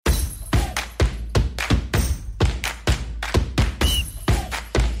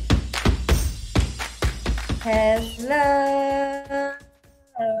Hello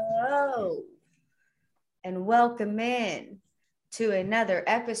and welcome in to another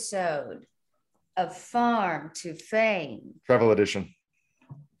episode of Farm to Fame. Travel edition.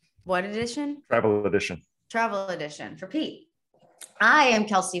 What edition? Travel edition. Travel edition for Pete. I am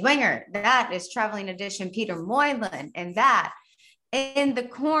Kelsey Winger. That is Traveling Edition Peter Moylan. And that in the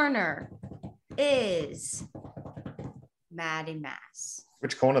corner is Maddie Mass.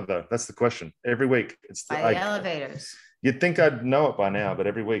 Which corner though? That's the question. Every week. It's By the elevators. You'd think I'd know it by now, but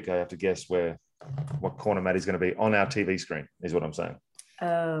every week I have to guess what corner Maddie's going to be on our TV screen, is what I'm saying.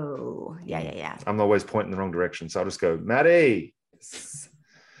 Oh, yeah. I'm always pointing the wrong direction. So I'll just go, Maddie.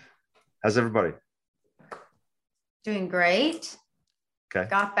 How's everybody? Doing great. Okay.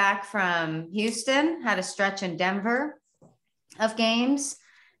 Got back from Houston, had a stretch in Denver of games.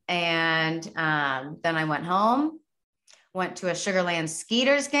 And then I went home, went to a Sugarland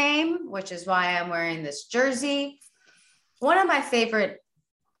Skeeters game, which is why I'm wearing this jersey. One of my favorite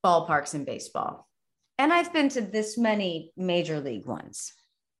ballparks in baseball. And I've been to this many major league ones.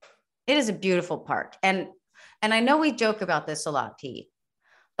 It is a beautiful park. And I know we joke about this a lot, Pete,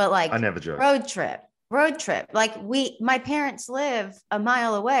 but like I never joke. Road trip. Like my parents live a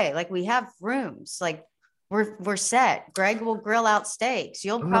mile away. Like we have rooms, like we're set. Greg will grill out steaks.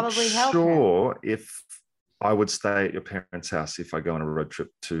 You'll probably help him. Sure if I would stay at your parents' house if I go on a road trip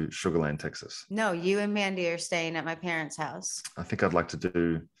to Sugarland, Texas. No, you and Mandy are staying at my parents' house. I think I'd like to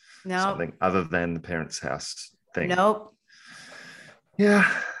do something other than the parents' house thing. Nope.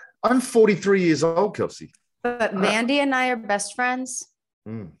 Yeah. I'm 43 years old, Kelsey. But Mandy and I are best friends.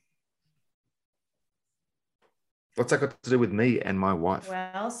 What's that got to do with me and my wife?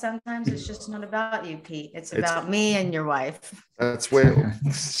 Well, sometimes it's just not about you, Pete. It's about me and your wife. That's where,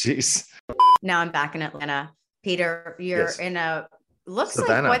 jeez. Now I'm back in Atlanta. Peter, you're in looks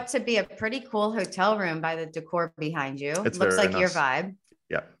Savannah. like what to be a pretty cool hotel room by the decor behind you. It's looks very like your nice. vibe.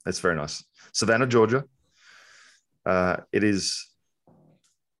 Yeah, it's very nice. Savannah, Georgia. It's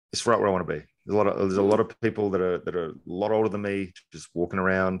right where I want to be. There's a lot of people that are a lot older than me, just walking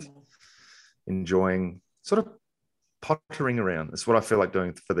around, enjoying, sort of pottering around. That's what I feel like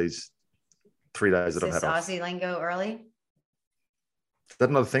doing for these 3 days that I've had off. Aussie lingo early. Is that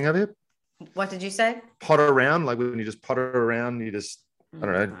another thing over here? What did you say? Potter around, like when you just potter around, you just, I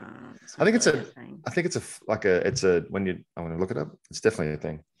don't know. I think it's when you, I want to look it up. It's definitely a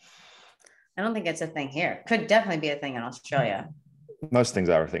thing. I don't think it's a thing here. Could definitely be a thing in Australia. Most things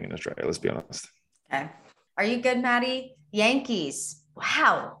are a thing in Australia, let's be honest. Okay. Are you good, Maddie? Yankees.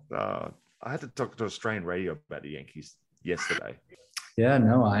 Wow. I had to talk to Australian radio about the Yankees yesterday. Yeah,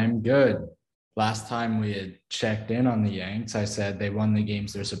 no, I'm good. Last time we had checked in on the Yanks, I said they won the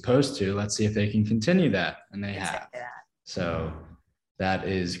games they're supposed to. Let's see if they can continue that. And they have. So that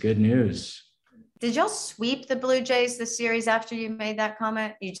is good news. Did y'all sweep the Blue Jays the series after you made that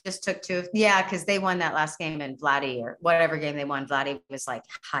comment? You just took two. Yeah, because they won that last game and Vladdy, or whatever game they won, Vladdy was like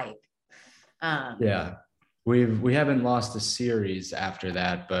hype. Yeah, we haven't lost a series after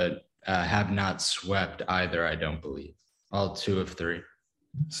that, but have not swept either, I don't believe. All 2 of 3.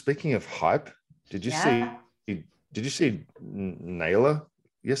 Speaking of hype, did you see Naylor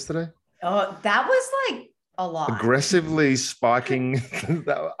yesterday? Oh, that was like a lot. Aggressively spiking.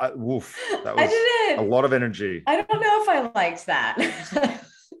 That was a lot of energy. I don't know if I liked that.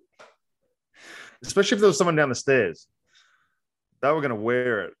 Especially if there was someone down the stairs. They were going to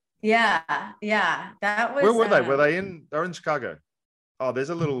wear it. Yeah. That was. Where were they? They're in Chicago. Oh,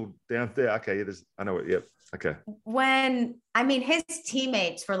 there's a little down there. Okay, I know it. Yep. Okay. His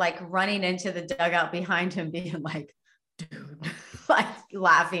teammates were like running into the dugout behind him, being like, dude, like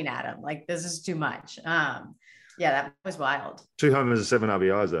laughing at him. Like, this is too much. Yeah, that was wild. 2 homers and 7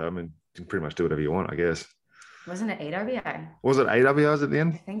 RBIs though. I mean, you can pretty much do whatever you want, I guess. Wasn't it 8 RBI? Was it 8 RBIs at the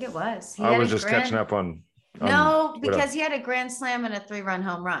end? I think it was. I was just catching up on. No, because he had a grand slam and a 3-run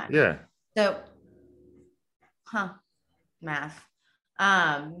home run. Yeah. So, math.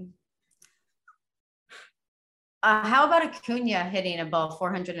 How about Acuna hitting a ball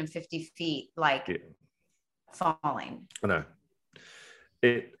 450 feet, falling? I know.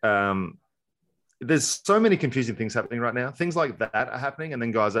 There's so many confusing things happening right now. Things like that are happening, and then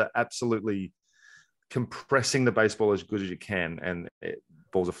guys are absolutely compressing the baseball as good as you can, and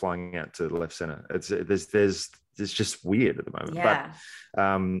balls are flying out to left center. It's just weird at the moment. Yeah.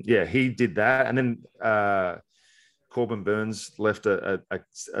 But he did that, and then Corbin Burns left a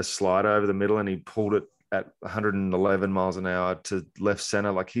slider over the middle, and he pulled it at 111 miles an hour to left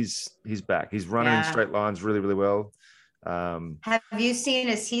center. Like he's back. He's running in straight lines really, really well. Have you seen,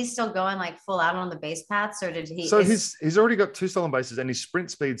 is he still going like full out on the base paths, or did he? So he's already got 2 stolen bases, and his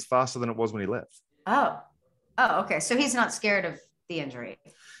sprint speed's faster than it was when he left. Oh, Oh, okay. So he's not scared of the injury.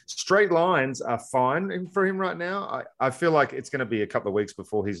 Straight lines are fine for him right now. I feel like it's going to be a couple of weeks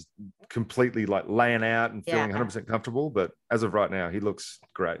before he's completely like laying out and feeling 100% comfortable. But as of right now, he looks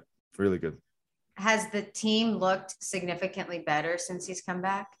great. Really good. Has the team looked significantly better since he's come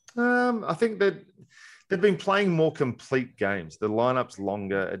back? I think that they've been playing more complete games. The lineup's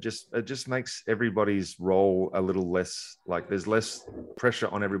longer. It just makes everybody's role a little less, like there's less pressure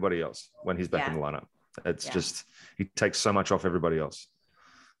on everybody else when he's back in the lineup. It's just, he takes so much off everybody else.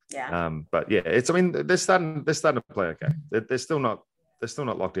 Yeah. But yeah, I mean, they're starting to play okay. They're still not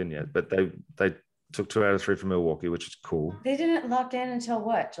locked in yet, but they took 2 out of 3 from Milwaukee, which is cool. They didn't lock in until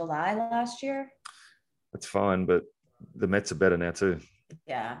what, July last year? That's fine, but the Mets are better now too.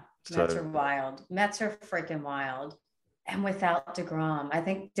 Yeah, Mets are wild. Mets are freaking wild. And without DeGrom, I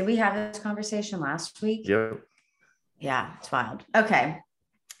think, did we have this conversation last week? Yep. Yeah, it's wild. Okay.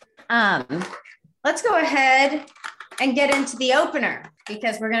 Let's go ahead and get into the opener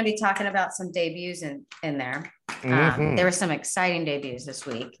because we're going to be talking about some debuts in there. There were some exciting debuts this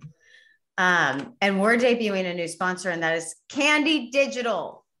week. And we're debuting a new sponsor, and that is Candy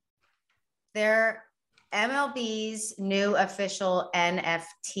Digital. They're MLB's new official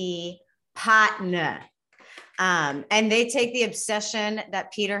NFT partner. And they take the obsession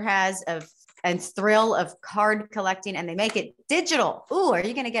that Peter has and thrill of card collecting, and they make it digital. Ooh, are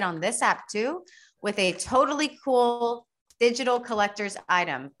you going to get on this app too? With a totally cool digital collector's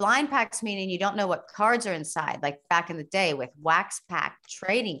item. Blind packs, meaning you don't know what cards are inside, like back in the day with wax pack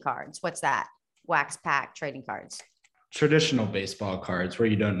trading cards. What's that? Wax pack trading cards. Traditional baseball cards where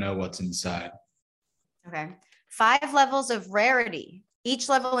you don't know what's inside. Okay. 5 levels of rarity. Each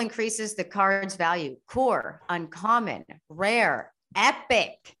level increases the card's value. Core, uncommon, rare,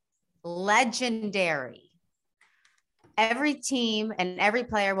 epic, legendary. Every team and every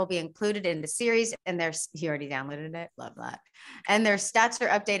player will be included in the series, and you already downloaded it. Love that. And their stats are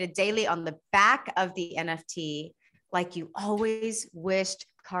updated daily on the back of the NFT, like you always wished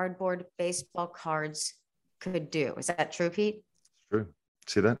cardboard baseball cards could do. Is that true, Pete? True.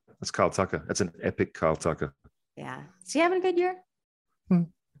 See that? That's Kyle Tucker. That's an epic Kyle Tucker. Yeah. Is he having a good year?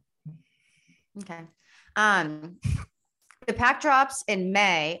 Okay. The pack drops in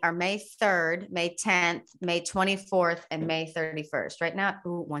May are May 3rd, May 10th, May 24th, and May 31st. Right now,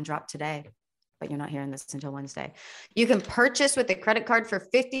 one dropped today, but you're not hearing this until Wednesday. You can purchase with a credit card for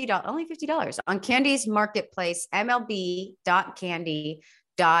only $50 on Candy's marketplace,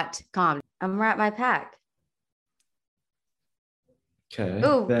 mlb.candy.com. I'm at my pack. Okay.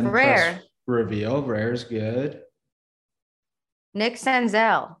 Ooh, then rare. Reveal. Rare's good. Nick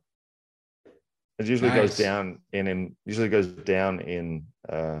Senzel. It usually goes down in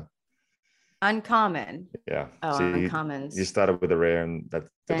uncommon. Yeah. Oh, so uncommons. You started with a rare, and that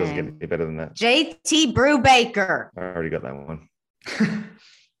doesn't get any better than that. JT Brubaker. I already got that one.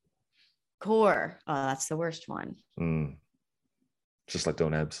 Core. Oh, that's the worst one. Just like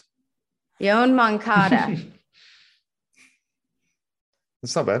doing abs. Yoan Moncada.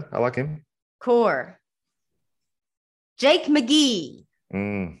 It's not bad. I like him. Core. Jake McGee.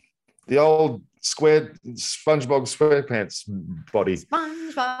 The old SpongeBob SquarePants body.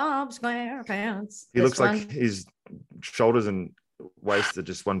 SpongeBob SquarePants. He looks like his shoulders and waist are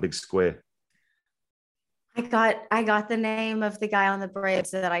just one big square. I got the name of the guy on the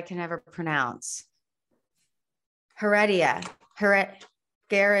Braves that I can never pronounce. Heredia.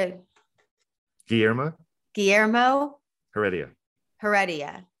 Guillermo Heredia.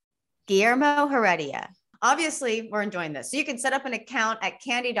 Guillermo Heredia. Obviously, we're enjoying this. So you can set up an account at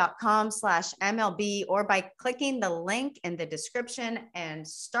candy.com/MLB or by clicking the link in the description and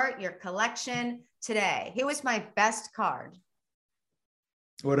start your collection today. Who was my best card?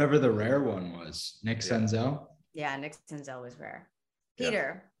 Whatever the rare one was. Nick Senzel? Yeah, Nick Senzel was rare.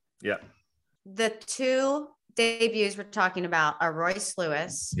 Peter. Yeah. The 2 debuts we're talking about are Royce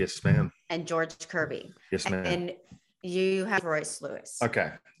Lewis. Yes, ma'am. And George Kirby. Yes, ma'am. And you have Royce Lewis.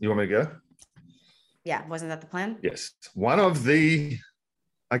 Okay. You want me to go? Yeah. Wasn't that the plan? Yes. One of the,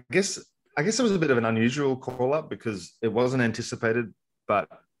 I guess it was a bit of an unusual call up because it wasn't anticipated, but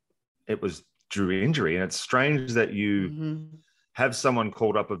it was due injury. And it's strange that you have someone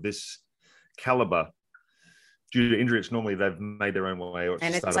called up of this caliber due to injury. It's normally they've made their own way. Or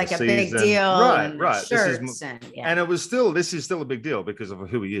and it's like a big deal. Right. Shirts and this is still a big deal because of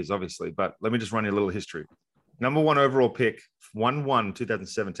who he is, obviously. But let me just run you a little history. Number 1 overall pick,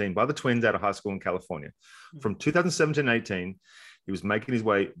 2017 by the Twins out of high school in California. From 2017-18, he was making his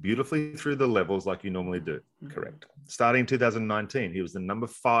way beautifully through the levels like you normally do. Correct. Starting in 2019, he was the number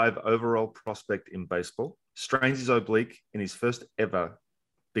 5 overall prospect in baseball. Strains his oblique in his first ever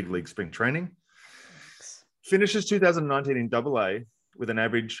big league spring training. Finishes 2019 in AA with an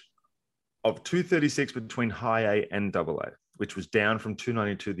average of 236 between high A and AA, which was down from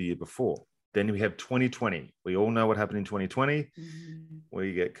 292 the year before. Then we have 2020. We all know what happened in 2020. Where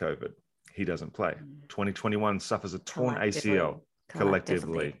you get COVID. He doesn't play. 2021 suffers a torn ACL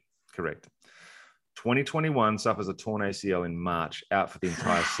collectively. Correct. 2021 suffers a torn ACL in March, out for the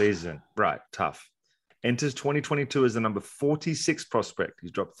entire season. Right, tough. Enters 2022 as the number 46 prospect.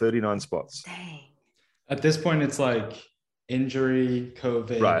 He's dropped 39 spots. Dang. At this point, it's like injury,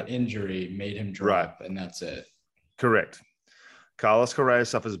 COVID, injury made him drop, and that's it. Correct. Carlos Correa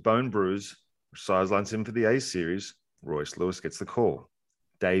suffers bone bruise, which sidelines him for the A series. Royce Lewis gets the call.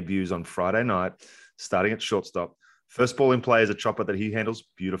 Debuts on Friday night, starting at shortstop. First ball in play is a chopper that he handles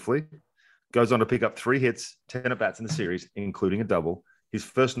beautifully. Goes on to pick up 3 hits, 10 at-bats in the series, including a double. His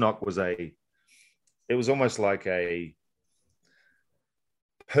first knock was it was almost like a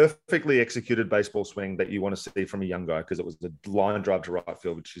perfectly executed baseball swing that you want to see from a young guy, because it was a line drive to right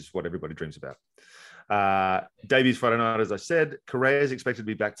field, which is what everybody dreams about. Debuts Friday night, as I said. Correa is expected to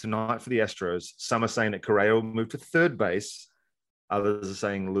be back tonight for the Astros. Some are saying that Correa will move to third base. Others are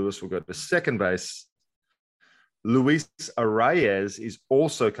saying Lewis will go to second base. Luis Arraez is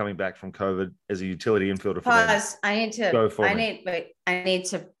also coming back from COVID as a utility infielder for them. Pause. I need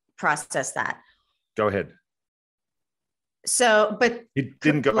to process that. Go ahead. So, but he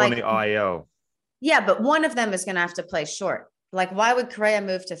didn't go on the IL. Yeah, but one of them is going to have to play short. Like, why would Correa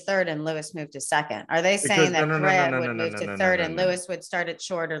move to third and Lewis move to second? Are they saying that Correa would move to third and Lewis would start at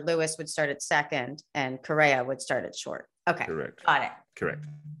short, or Lewis would start at second and Correa would start at short? Okay. Correct. Got it. Correct.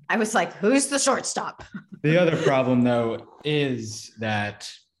 I was like, who's the shortstop? The other problem, though, is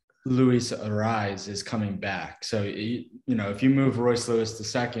that Luis Arraez is coming back. So, you know, if you move Royce Lewis to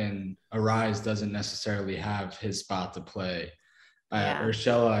second, Arraez doesn't necessarily have his spot to play.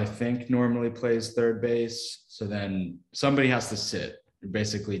 Urshela, I think, normally plays third base. So then somebody has to sit.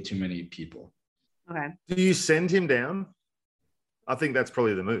 Basically, too many people. Okay. Do you send him down? I think that's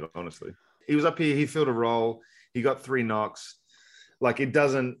probably the move, honestly. He was up here. He filled a role. He got 3 knocks. Like, I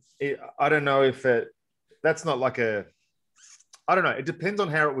don't know if that's not like I don't know. It depends on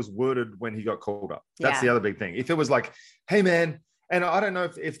how it was worded when he got called up. That's the other big thing. If it was like, hey, man, and I don't know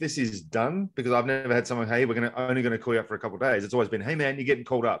if this is done, because I've never had someone, hey, we're only going to call you up for a couple of days. It's always been, hey, man, you're getting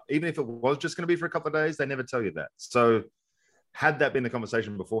called up. Even if it was just going to be for a couple of days, they never tell you that. So had that been the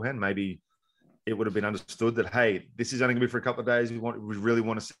conversation beforehand, maybe it would have been understood that, hey, this is only going to be for a couple of days. We really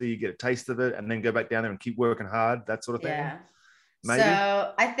want to see you get a taste of it and then go back down there and keep working hard, that sort of thing. Yeah. Maybe.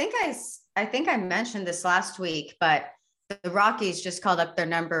 So I think I mentioned this last week, but the Rockies just called up their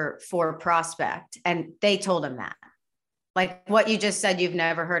number 4 prospect and they told him that. Like what you just said, you've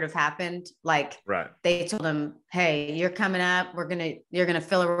never heard of happened. Like they told him, hey, you're coming up. You're going to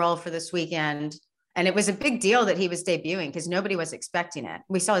fill a role for this weekend. And it was a big deal that he was debuting because nobody was expecting it.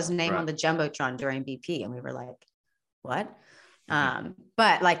 We saw his name on the Jumbotron during BP and we were like, what?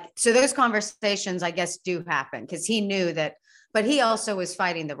 But like, so those conversations, I guess, do happen because he knew that, but he also was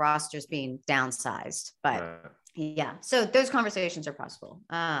fighting the rosters being downsized. But yeah, so those conversations are possible.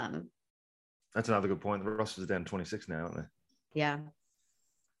 That's another good point. The rosters are down 26 now, aren't they? Yeah.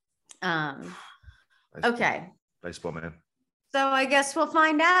 Baseball. Okay. Baseball, man. So I guess we'll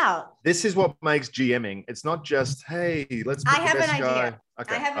find out. This is what makes GMing. It's not just, hey, let's pick I have the best an idea. guy.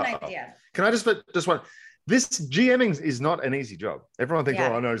 Okay. I have an idea. Can I just one? This GMing is not an easy job. Everyone thinks,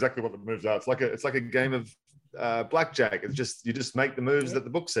 oh, I know exactly what the moves are. It's like a game of blackjack. It's just, you just make the moves that the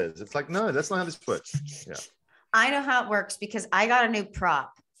book says. It's like, no, that's not how this works. Yeah. I know how it works because I got a new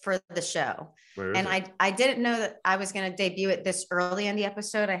prop for the show. And I didn't know that I was going to debut it this early in the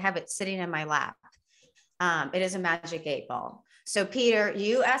episode. I have it sitting in my lap. It is a magic 8 ball. So Peter,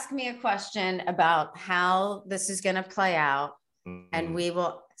 you ask me a question about how this is going to play out and we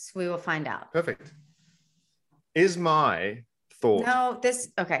will find out. Perfect. Is my thought.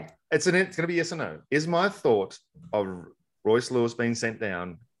 Okay. It's going to be yes or no. Is my thought of Royce Lewis being sent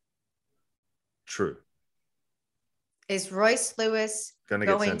down true? Is Royce Lewis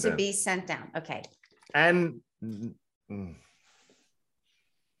going to be sent down? Okay. And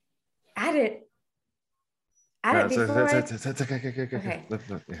add it before. That's okay.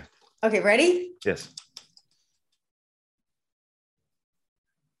 Yeah. Okay, ready? Yes.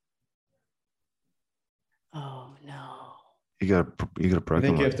 Oh no. You got a broken. I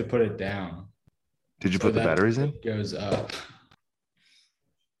think you have to put it down. Did you put the batteries in? It goes up.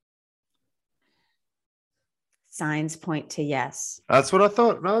 Signs point to yes. That's what I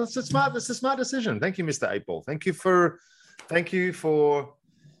thought. No, it's a smart decision. Thank you, Mr. 8-Ball. Thank you for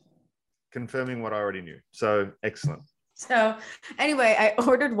confirming what I already knew. So excellent. So anyway, I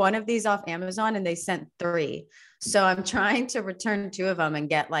ordered one of these off Amazon and they sent 3. So I'm trying to return 2 of them and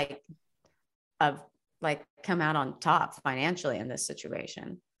get come out on top financially in this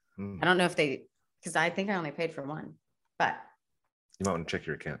situation. I don't know if because I think I only paid for 1, but you might want to check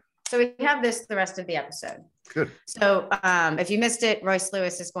your account. So we have this the rest of the episode. Good. So if you missed it, Royce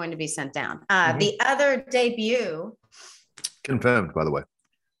Lewis is going to be sent down. The other debut. Confirmed, by the way.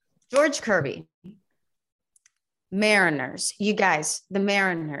 George Kirby. Mariners. You guys, the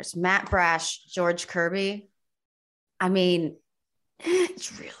Mariners. Matt Brash, George Kirby. I mean,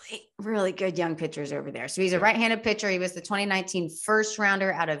 it's really, really good young pitchers over there. So he's a right-handed pitcher. He was the 2019 first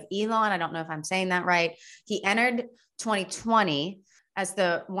rounder out of Elon. I don't know if I'm saying that right. He entered 2020 as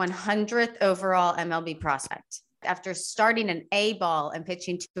the 100th overall MLB prospect. After starting an A ball and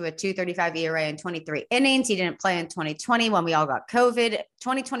pitching to a 2.35 ERA in 23 innings, he didn't play in 2020 when we all got COVID.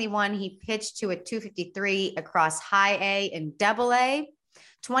 2021, he pitched to a 2.53 across high A and double A.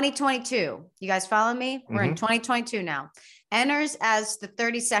 2022, you guys follow me? We're in 2022 now. Enters as the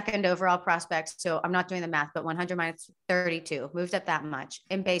 32nd overall prospect. So I'm not doing the math, but 100 minus 32, moved up that much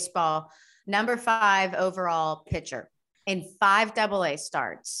in baseball. Number 5 overall pitcher in 5 AA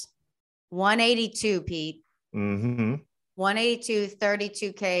starts. 182, Pete. 182,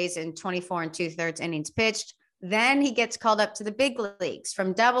 32 Ks in 24 2/3 innings pitched. Then he gets called up to the big leagues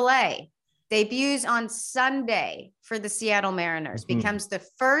from AA. Debuts on Sunday for the Seattle Mariners. Becomes the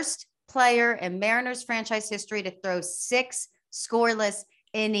first player in Mariners franchise history to throw 6 scoreless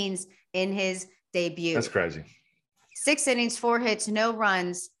innings in his debut. That's crazy. 6 innings, 4 hits, no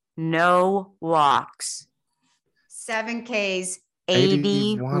runs, no walks. 7 Ks,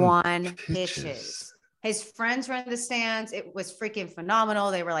 81 pitches. His friends were in the stands. It was freaking phenomenal.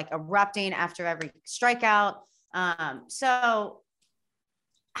 They were like erupting after every strikeout. So,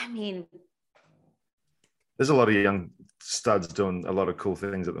 I mean, there's a lot of young studs doing a lot of cool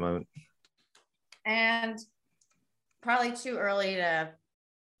things at the moment. And probably too early to.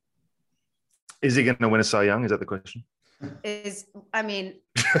 Is he going to win a Cy Young? Is that the question?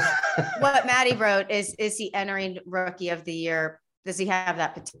 What Maddie wrote is he entering Rookie of the Year? Does he have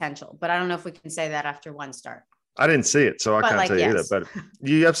that potential? But I don't know if we can say that after 1 start. I didn't see it, so I can't tell you either. Yes. But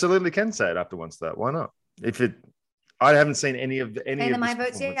you absolutely can say it after 1 start. Why not? I haven't seen any of my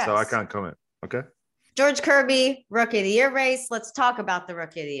votes, yes. So I can't comment. Okay. George Kirby, Rookie of the Year race. Let's talk about the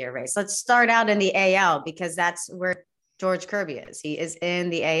Rookie of the Year race. Let's start out in the AL because that's where George Kirby is. He is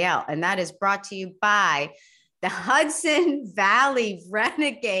in the AL, and that is brought to you by the Hudson Valley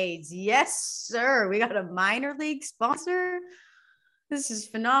Renegades. Yes, sir. We got a minor league sponsor. This is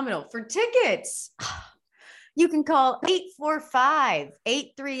phenomenal. For tickets, you can call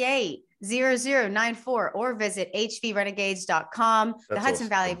 845-838-0094 or visit hvrenegades.com. The Hudson awesome.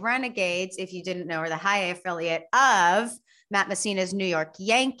 Valley Renegades, if you didn't know, are the high A affiliate of Matt Messina's New York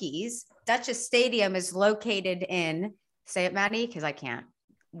Yankees. Duchess Stadium is located in, say it, Maddie, because I can't,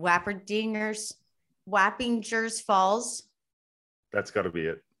 Wappingers Falls. That's got to be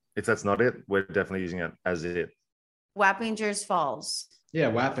it. If that's not it, we're definitely using it as it. Wappingers Falls. Yeah,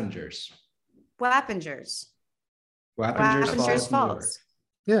 Wappingers. Wappingers Falls.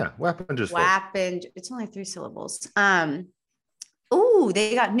 Yeah, Wappingers Falls. It's only 3 syllables. Oh,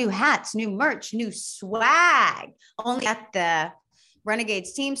 they got new hats, new merch, new swag. Only at the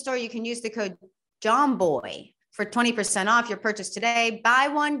Renegades team store. You can use the code JOHNBOY for 20% off your purchase today. Buy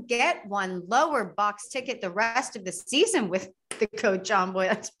 1, get 1 lower box ticket the rest of the season with the code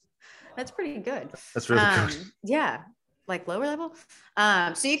JOHNBOY. That's pretty good. That's really good. Yeah, like lower level.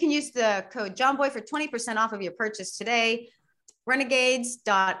 So you can use the code JOHNBOY for 20% off of your purchase today.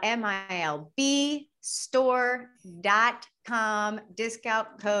 Renegades.milbstore.com, discount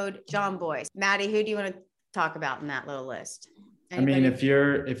code JOHNBOY. Maddie, who do you want to talk about in that little list? Anybody? I mean, if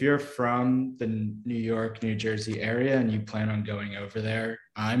you're from the New York, New Jersey area and you plan on going over there,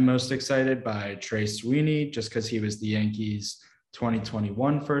 I'm most excited by Trey Sweeney just because he was the Yankees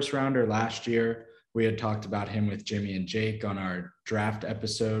 2021 first rounder last year. We had talked about him with Jimmy and Jake on our draft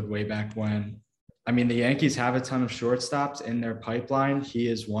episode way back when. I mean, the Yankees have a ton of shortstops in their pipeline. He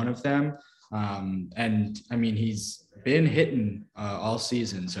is one of them. And I mean, he's been hitting all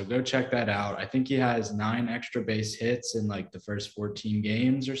season. So go check that out. I think he has 9 extra base hits in like the first 14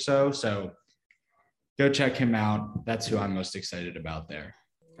 games or so. So go check him out. That's who I'm most excited about there.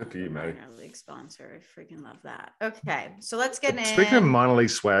 Good for you, Maddie. Minor league sponsor. I freaking love that. Okay, so let's get in. Speaking of minor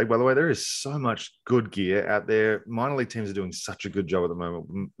league swag, by the way, there is so much good gear out there. Minor league teams are doing such a good job at the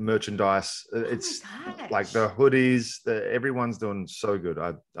moment. Merchandise, it's like the hoodies. Everyone's doing so good.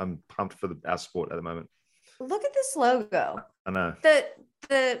 I'm pumped for our sport at the moment. Look at this logo. I know.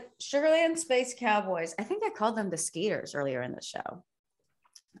 the Sugarland Space Cowboys, I think I called them the Skeeters earlier in the show.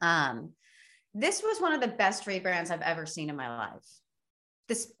 This was one of the best rebrands I've ever seen in my life.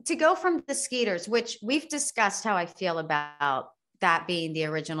 This to go from the Skeeters, which we've discussed how I feel about that being the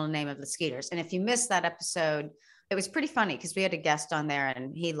original name of the Skeeters. And if you missed that episode, it was pretty funny because we had a guest on there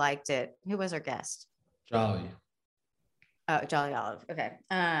and he liked it. Who was our guest? Jolly. Oh, Jolly Olive. Okay.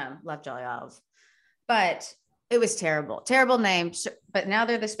 Love Jolly Olive. But it was terrible name. But now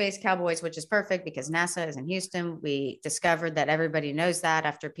they're the Space Cowboys, which is perfect because NASA is in Houston. We discovered that everybody knows that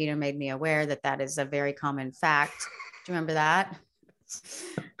after Peter made me aware that that is a very common fact. Do you remember that?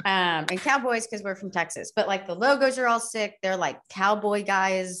 And Cowboys because we're from Texas. But like the logos are all sick. They're like cowboy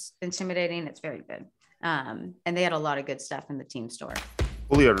guys, intimidating. It's very good. And they had a lot of good stuff in the team store.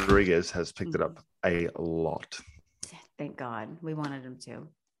 Julio Rodriguez has picked it up a lot. Thank God. We wanted him to.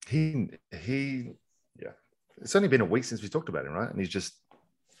 Yeah. It's only been a week since we talked about him, right? And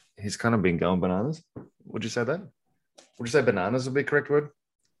he's kind of been going bananas. Would you say that? Would you say bananas would be the correct word?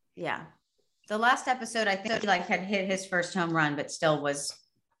 Yeah. The last episode, I think he like had hit his first home run, but still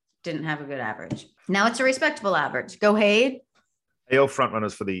didn't have a good average. Now it's a respectable average. Go Haid. AL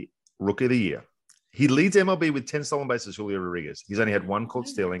frontrunners for the Rookie of the Year. He leads MLB with 10 stolen bases, Julio Rodriguez. He's only had one caught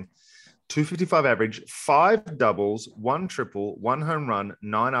stealing, 255 average, 5 doubles, 1 triple, 1 home run,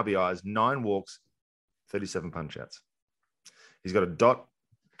 9 RBIs, 9 walks, 37 punch outs. He's got a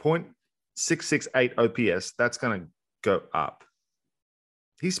 .668 OPS. That's going to go up.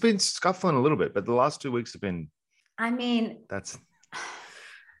 He's been scuffling a little bit, but the last 2 weeks have been.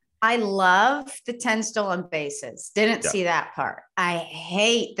 I love the 10 stolen bases. Didn't see that part. I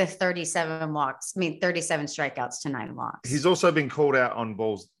hate the 37 strikeouts to 9 walks. He's also been called out on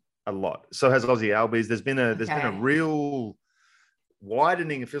balls a lot. So has Ozzie Albies. There's been a real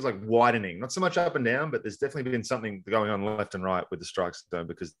widening. It feels like widening, not so much up and down, but there's definitely been something going on left and right with the strike zone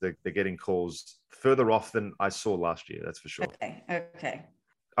because they're getting calls further off than I saw last year. That's for sure. Okay.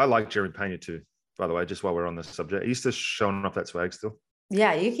 I like Jeremy Pena too, by the way, just while we're on the subject. Are you still showing off that swag still?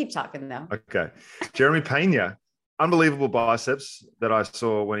 Yeah, you keep talking though. Okay. Jeremy Pena, unbelievable biceps that I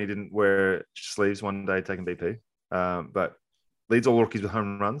saw when he didn't wear sleeves one day taking BP. But leads all rookies with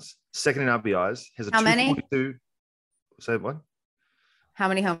home runs. Second in RBIs. Has a How many? Say what? How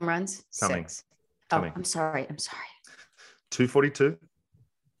many home runs? Coming. 6. Oh, I'm sorry. 242.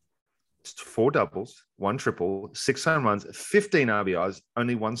 4 doubles, 1 triple, 6 home runs, 15 RBIs,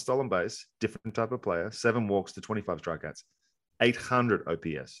 only 1 stolen base, different type of player, 7 walks to 25 strikeouts, 800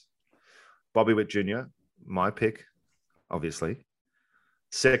 OPS. Bobby Witt Jr., my pick, obviously.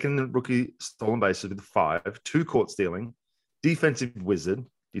 Second rookie stolen bases with 5, 2 caught stealing, defensive wizard.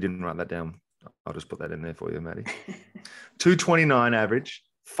 You didn't write that down. I'll just put that in there for you, Maddie. 229 average,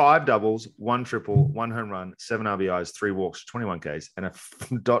 5 doubles, 1 triple, 1 home run, 7 RBIs, 3 walks, 21 Ks, and a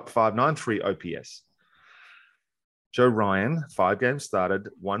 .593 OPS. Joe Ryan, 5 games started,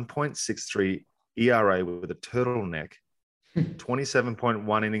 1.63 ERA with a turtleneck,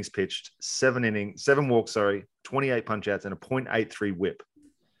 27.1 innings pitched, 7 walks, 28 punch outs, and a .83 whip.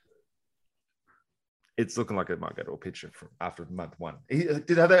 It's looking like it might go to a pitcher after month 1.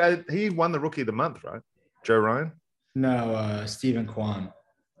 He won the Rookie of the Month, right? Joe Ryan? No, Stephen Kwan.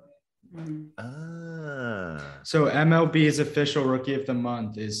 So MLB's official Rookie of the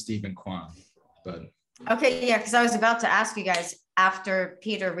Month is Stephen Kwan. But okay, yeah, because I was about to ask you guys after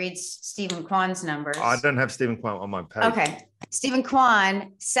Peter reads Stephen Kwan's numbers. I don't have Stephen Kwan on my page. Okay, Stephen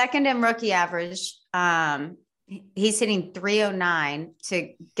Kwan, second in rookie average. He's hitting 309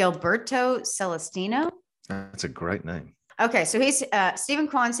 to Gilberto Celestino. That's a great name. Okay, so he's Stephen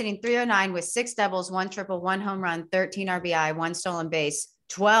Kwan's hitting 309 with 6 doubles, 1 triple, 1 home run, 13 RBI, 1 stolen base,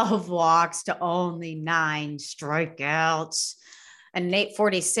 12 walks to only 9 strikeouts, and an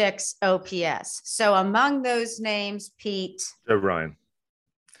 846 OPS. So among those names, Pete.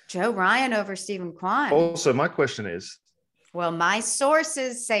 Joe Ryan over Stephen Kwan. Also, my question is. Well, my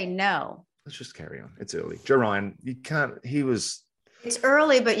sources say no. Let's just carry on. It's early. Joe Ryan, It's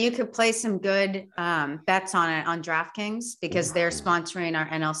early, but you could play some good bets on it on DraftKings because they're sponsoring our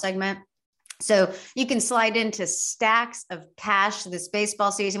NL segment. So you can slide into stacks of cash this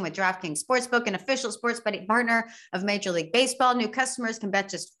baseball season with DraftKings Sportsbook, an official sports betting partner of Major League Baseball. New customers can bet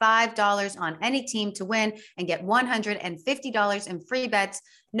just $5 on any team to win and get $150 in free bets,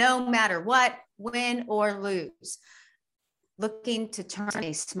 no matter what, win or lose. Looking to turn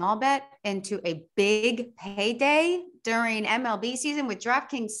a small bet into a big payday during MLB season with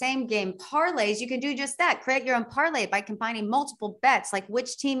DraftKings same game parlays? You can do just that. Create your own parlay by combining multiple bets like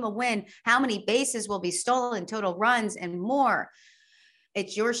which team will win, how many bases will be stolen, total runs, and more.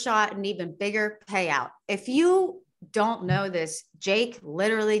 It's your shot at an even bigger payout. If you don't know this, Jake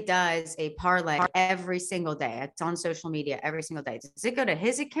literally does a parlay every single day. It's on social media every single day. Does it go to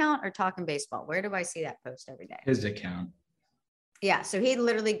his account or Talking Baseball? Where do I see that post every day? His account. Yeah. So he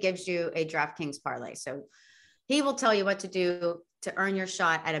literally gives you a DraftKings parlay. So he will tell you what to do to earn your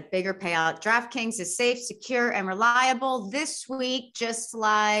shot at a bigger payout. DraftKings is safe, secure, and reliable this week, just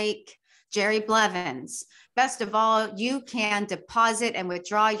like Jerry Blevins. Best of all, you can deposit and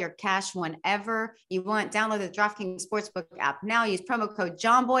withdraw your cash whenever you want. Download the DraftKings Sportsbook app now. Use promo code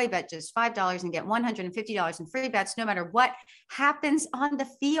JOHNBOY. Bet just $5 and get $150 in free bets no matter what happens on the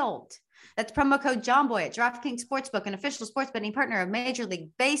field. That's promo code JOHNBOY at DraftKings Sportsbook, an official sports betting partner of Major League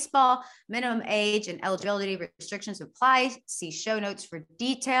Baseball. Minimum age and eligibility restrictions apply. See show notes for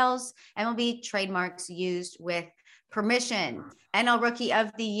details. MLB trademarks used with permission. NL Rookie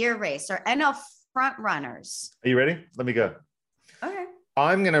of the Year race or NL front runners. Are you ready? Let me go. Okay.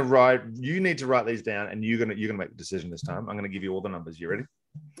 I'm going to write. You need to write these down, and you're gonna make the decision this time. I'm going to give you all the numbers. You ready?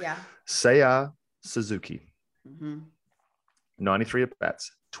 Yeah. Seiya Suzuki, 93 at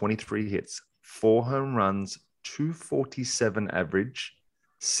bats, 23 hits, 4 home runs, 247 average,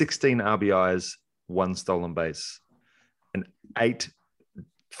 16 RBIs, 1 stolen base, and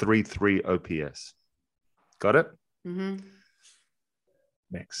 833 OPS. Got it?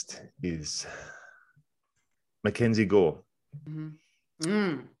 Next is Mackenzie Gore.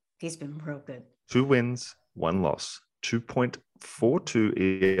 He's been real good. 2 wins, 1 loss,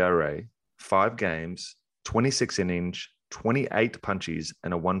 2.42 ERA, 5 games, 26 innings, 28 punches,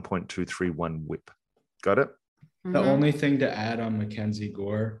 and a 1.231 whip. Got it? The only thing to add on Mackenzie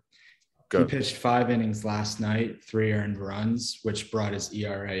Gore, he pitched 5 innings last night, 3 earned runs, which brought his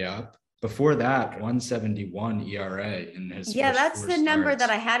ERA up. Before that, 171 ERA in his Yeah, first that's 4 the number starts. that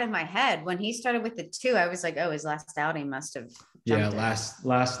I had in my head. When he started with the 2, I was like, oh, his last outing must have jumped it.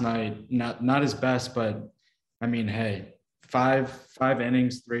 last night, not his best, but I mean, hey, 5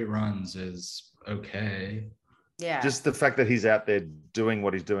 innings, 3 runs is okay. Yeah. Just the fact that he's out there doing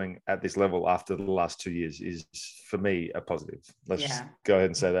what he's doing at this level after the last 2 years is, for me, a positive. Let's just go ahead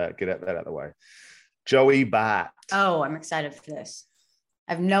and say that, get that out of the way. Joey Bart. Oh, I'm excited for this.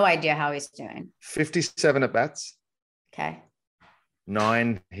 I have no idea how he's doing. 57 at bats. Okay.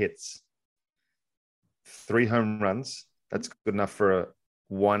 9 hits. 3 home runs. That's good enough for a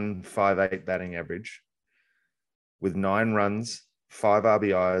 1.58 batting average. With 9 runs, 5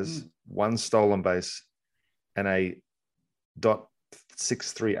 RBIs, 1 stolen base, and a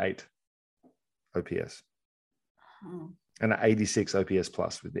 .638 OPS. And an 86 OPS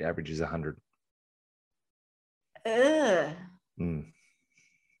plus with the average is 100.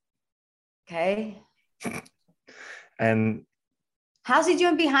 Okay. And how's he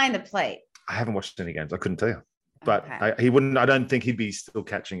doing behind the plate? I haven't watched any games. I couldn't tell you. But he wouldn't. I don't think he'd be still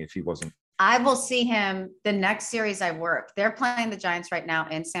catching if he wasn't. I will see him the next series I work. They're playing the Giants right now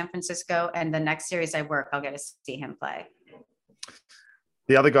in San Francisco, and the next series I work, I'll get to see him play.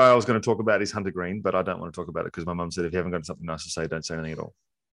 The other guy I was going to talk about is Hunter Green, but I don't want to talk about it because my mum said if you haven't got something nice to say, don't say anything at all.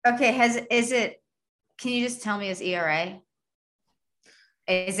 Okay, can you just tell me his ERA?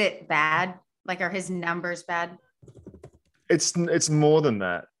 Is it bad? Like, are his numbers bad? It's more than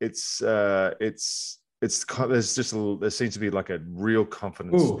that. There seems to be like a real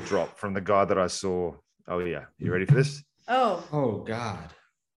confidence drop from the guy that I saw. Oh yeah, you ready for this? Oh God.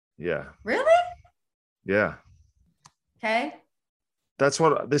 Yeah. Really? Yeah. Okay. This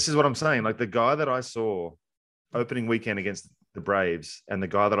is what I'm saying. Like the guy that I saw opening weekend against the Braves and the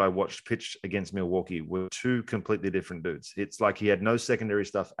guy that I watched pitch against Milwaukee were 2 completely different dudes. It's like he had no secondary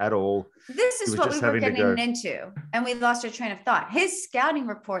stuff at all. This is what we were getting into, and we lost our train of thought. His scouting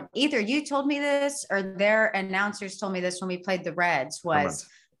report, either you told me this or their announcers told me this when we played the Reds, was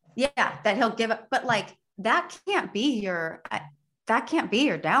that he'll give up, but like that can't be your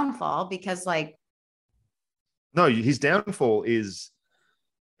downfall, because like, no, his downfall is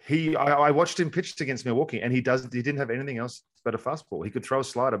I watched him pitch against Milwaukee, and he didn't have anything else but a fastball. He could throw a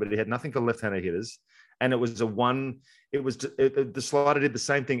slider, but he had nothing for left-handed hitters. And it was the slider did the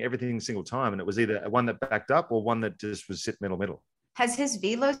same thing every single time. And it was either one that backed up or one that just was sit middle. Has his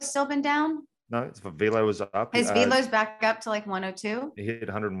velo still been down? No, velo was up. His velo's back up to like 102. He hit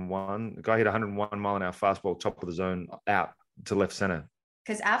 101. The guy hit 101 mile an hour fastball, top of the zone, out to left center.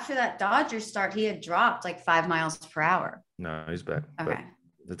 Because after that Dodgers start, he had dropped like 5 miles per hour. No, he's back. Okay.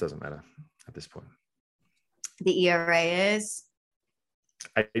 But it doesn't matter at this point. The ERA is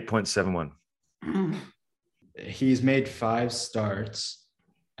 8.71. He's made 5 starts,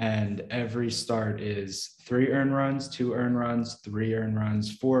 and every start is 3 earned runs, 2 earned runs, 3 earned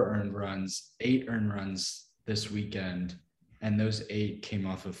runs, 4 earned runs, 8 earned runs this weekend. And those 8 came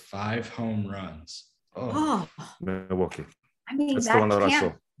off of 5 home runs. Oh, Milwaukee. I mean, That's the one that I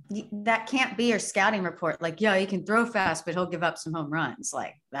saw. That can't be your scouting report. Like, yeah, he can throw fast, but he'll give up some home runs.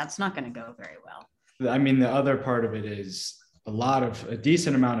 Like, that's not going to go very well. I mean, the other part of it is a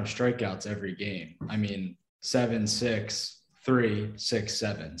decent amount of strikeouts every game. I mean, 7, 6, 3, 6,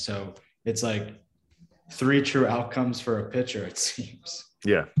 7. So it's like 3 true outcomes for a pitcher, it seems.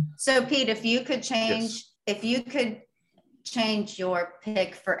 Yeah. So Pete, if you could change your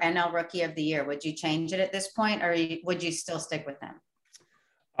pick for NL Rookie of the Year, would you change it at this point, or would you still stick with him?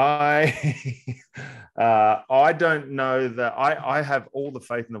 I don't know that I have all the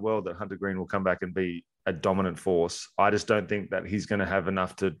faith in the world that Hunter Green will come back and be a dominant force. I just don't think that he's going to have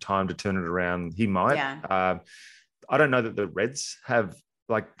enough time to turn it around. He might. Yeah. I don't know that the Reds have,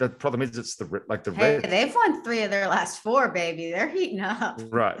 like, the problem is it's the Reds. They've won 3 of their last 4, baby. They're heating up.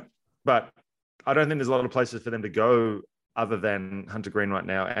 Right. But I don't think there's a lot of places for them to go other than Hunter Green right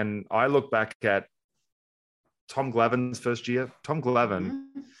now. And I look back at Tom Glavine's first year. Tom Glavine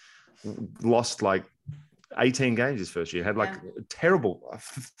lost like 18 games his first year, had like terrible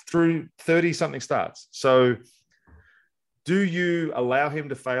through 30 something starts. So do you allow him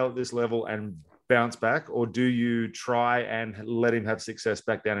to fail at this level and bounce back, or do you try and let him have success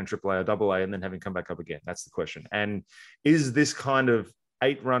back down in AAA or AA and then have him come back up again? That's the question. And is this kind of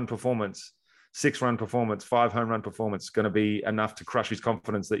 8-run performance, 6-run performance, 5 home run performance going to be enough to crush his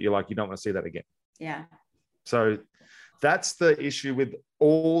confidence that you're like, you don't want to see that again? Yeah. So that's the issue with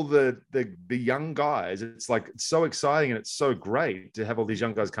all the young guys. It's like, it's so exciting and it's so great to have all these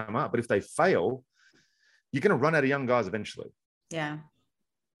young guys come up. But if they fail, you're going to run out of young guys eventually. Yeah.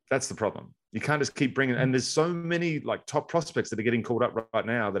 That's the problem. You can't just keep bringing, and there's so many like top prospects that are getting called up right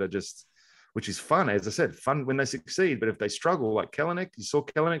now that are just, which is fun. As I said, fun when they succeed. But if they struggle, like Kelenic, you saw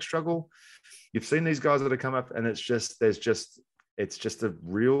Kelenic struggle. You've seen these guys that have come up, and it's just you got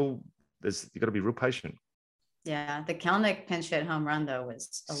to be real patient. Yeah, the Kelenic pinch hit home run though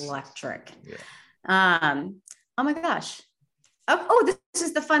was electric. Yeah. Oh my gosh. Oh, this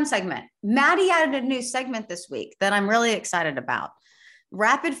is the fun segment. Maddie added a new segment this week that I'm really excited about.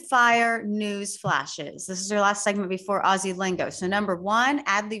 Rapid fire news flashes. This is our last segment before Aussie Lingo. So number 1,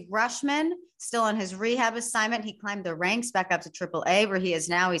 Adley Rushman, still on his rehab assignment. He climbed the ranks back up to AAA, where he is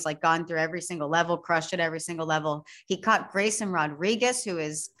now. He's like gone through every single level, crushed at every single level. He caught Grayson Rodriguez, who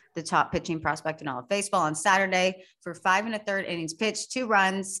is the top pitching prospect in all of baseball, on Saturday for 5 1/3 innings pitched, 2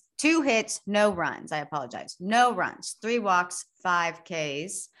 runs, 2 hits, no runs. I apologize. No runs, 3 walks, 5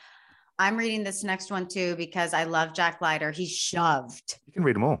 Ks. I'm reading this next one too because I love Jack Leiter. He shoved. You can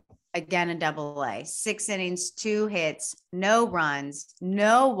read them all. Again in AA. 6 innings, 2 hits, no runs,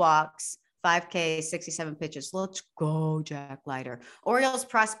 no walks, 5K, 67 pitches. Let's go, Jack Leiter. Orioles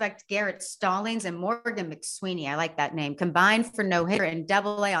prospect Garrett Stallings and Morgan McSweeney, I like that name, combined for no hitter in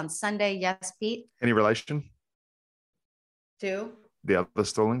AA on Sunday. Yes, Pete? Any relation to the other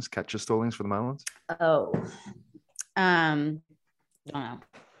Stallings, catcher Stallings for the Marlins? Oh, don't know.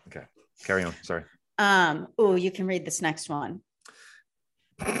 Okay, carry on. Sorry. You can read this next one.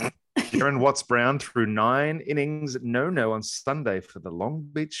 Aaron Watts-Brown threw 9 innings, no on Sunday for the Long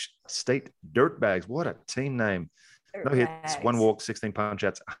Beach State Dirtbags. What a team name. No hits, 1 walk, 16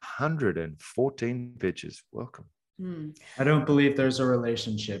 punch-outs, 114 pitches. Welcome. I don't believe there's a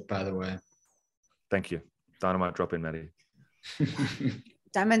relationship, by the way. Thank you. Dynamite drop in, Maddie.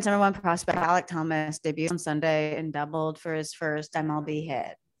 Diamond's number 1 prospect, Alec Thomas, debuted on Sunday and doubled for his first MLB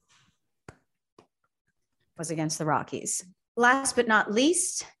hit. Was against the Rockies. Last but not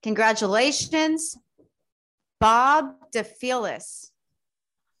least, congratulations, Bob DeFelice.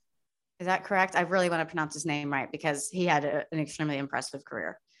 Is that correct? I really want to pronounce his name right because he had an extremely impressive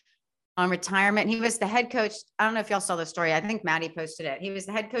career. On retirement, he was the head coach. I don't know if y'all saw the story. I think Maddie posted it. He was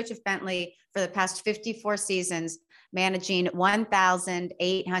the head coach of Bentley for the past 54 seasons, managing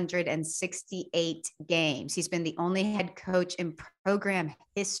 1,868 games. He's been the only head coach in program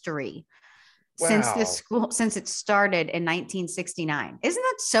history since it started in 1969. Isn't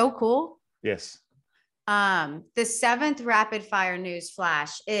that so cool? Yes. The 7th rapid fire news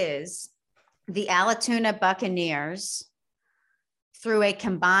flash is the Alatoona Buccaneers threw a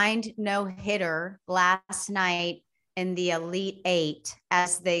combined no-hitter last night in the Elite 8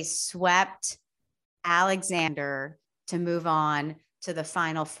 as they swept Alexander to move on to the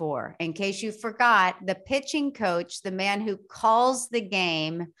Final 4. In case you forgot, the pitching coach, the man who calls the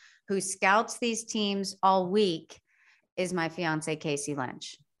game, who scouts these teams all week, is my fiance, Casey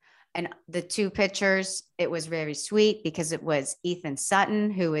Lynch. And the 2 pitchers, it was very sweet because it was Ethan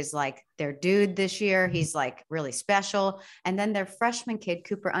Sutton, who is like their dude this year. He's like really special. And then their freshman kid,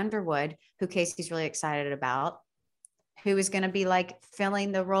 Cooper Underwood, who Casey's really excited about. who is going to be like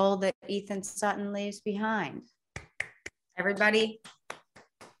filling the role that Ethan Sutton leaves behind. Everybody.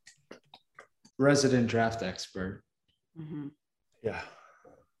 Resident draft expert. Mm-hmm. Yeah.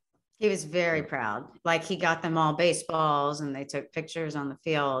 He was very proud. Like he got them all baseballs and they took pictures on the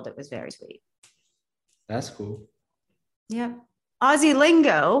field. It was very sweet. That's cool. Yep. Aussie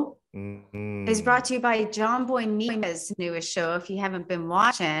Lingo Mm-hmm. is brought to you by John Boy Media's newest show. If you haven't been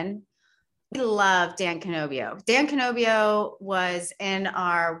watching, we love Dan Canobio. Dan Canobio was in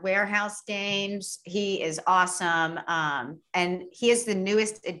our warehouse games. He is awesome. And he is the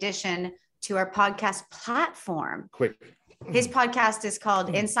newest addition to our podcast platform. Quick. His podcast is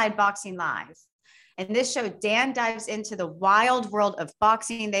called Inside Boxing Live. And this show, Dan dives into the wild world of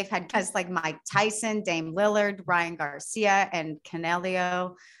boxing. They've had guys like Mike Tyson, Dame Lillard, Ryan Garcia, and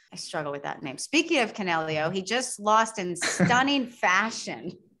Canelio. I struggle with that name. Speaking of Canelio, he just lost in stunning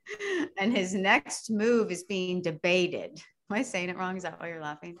fashion. And his next move is being debated. Am I saying it wrong? Is that why you're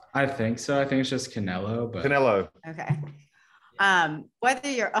laughing? I think so. I think it's just Canelo. But Canelo. Okay. Whether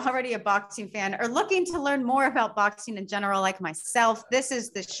you're already a boxing fan or looking to learn more about boxing in general, like myself, this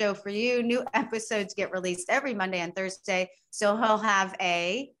is the show for you. New episodes get released every Monday and Thursday. So he'll have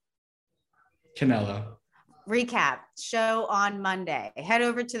a Canelo recap show on Monday. Head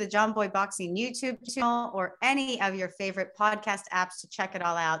over to the John Boy Boxing YouTube channel or any of your favorite podcast apps to check it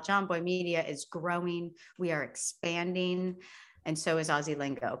all out. John Boy Media is growing. We are expanding. And so is Aussie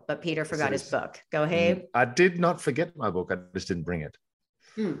Lingo. But Peter forgot his book. Go ahead. I did not forget my book. I just didn't bring it.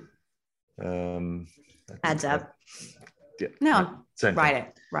 Adds up. Yeah. No, Same write thing.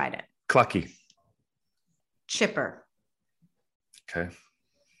 it. Write it. Clucky. Chipper. Okay.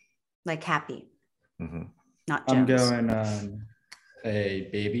 Like happy. Mm-hmm. Not Jones. I'm going a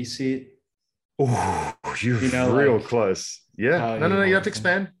baby seat. Oh, you're know, real like, close. Yeah. No, you have to want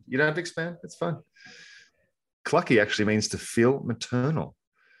expand. You don't have to expand. It's fine. Clucky actually means to feel maternal.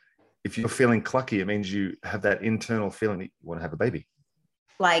 If you're feeling clucky, it means you have that internal feeling that you want to have a baby.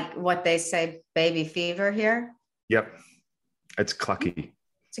 Like what they say, baby fever here. Yep. It's clucky.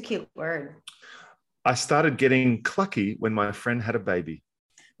 It's a cute word. I started getting clucky when my friend had a baby.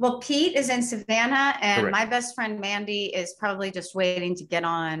 Well, Pete is in Savannah and Correct. my best friend Mandy is probably just waiting to get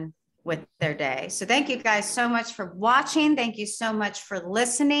on with their day. So thank you guys so much for watching. Thank you so much for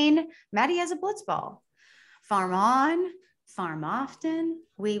listening. Maddie has a blitzball. Farm on, farm often.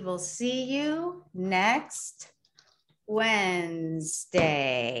 We will see you next Wednesday.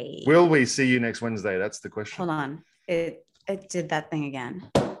 Will we see you next Wednesday? That's the question. Hold on. It did that thing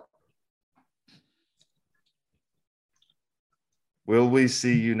again. Will we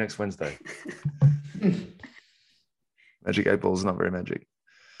see you next Wednesday? Magic 8 Ball is not very magic.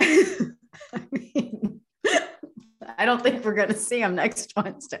 I don't think we're going to see him next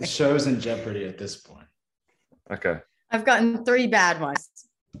Wednesday. The show's in jeopardy at this point. Okay. I've gotten 3 bad ones.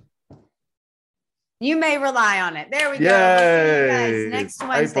 You may rely on it. There we go. Yay. We'll see you guys next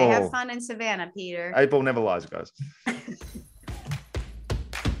Wednesday. April. Have fun in Savannah, Peter. 8 Ball never lies, guys.